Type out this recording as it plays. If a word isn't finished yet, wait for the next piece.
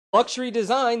Luxury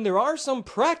design, there are some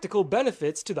practical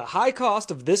benefits to the high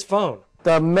cost of this phone.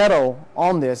 The metal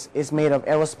on this is made of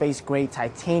aerospace grade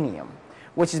titanium,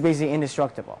 which is basically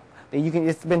indestructible.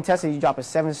 It's been tested, you drop it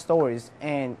 7 stories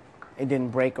and it didn't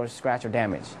break or scratch or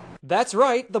damage. That's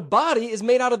right, the body is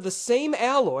made out of the same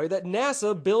alloy that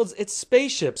NASA builds its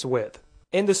spaceships with.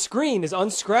 And the screen is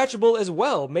unscratchable as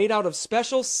well, made out of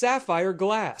special sapphire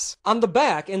glass. On the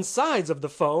back and sides of the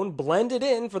phone, blended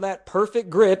in for that perfect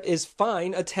grip, is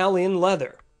fine Italian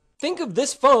leather. Think of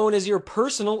this phone as your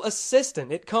personal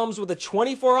assistant. It comes with a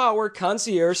 24-hour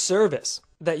concierge service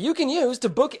that you can use to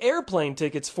book airplane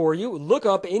tickets for you, look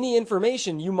up any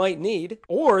information you might need,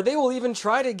 or they will even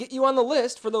try to get you on the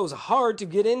list for those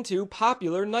hard-to-get-into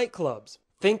popular nightclubs.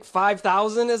 Think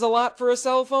 5,000 is a lot for a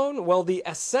cell phone? Well, the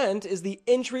Ascent is the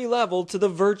entry level to the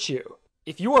Virtue.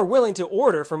 If you are willing to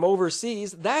order from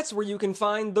overseas, that's where you can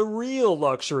find the real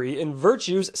luxury in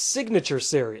Virtue's Signature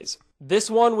series. This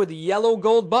one with yellow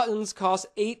gold buttons costs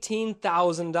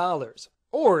 $18,000.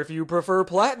 Or if you prefer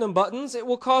platinum buttons, it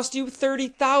will cost you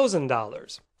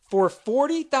 $30,000. For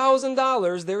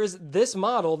 $40,000, there is this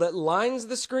model that lines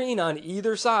the screen on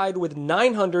either side with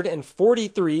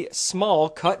 943 small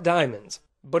cut diamonds.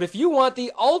 But if you want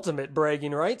the ultimate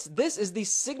bragging rights, this is the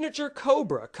Signature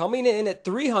Cobra, coming in at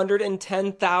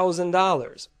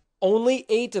 $310,000. Only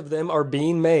 8 of them are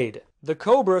being made. The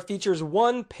Cobra features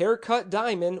 1 pear-cut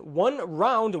diamond, 1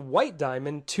 round white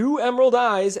diamond, 2 emerald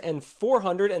eyes, and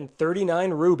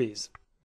 439 rubies.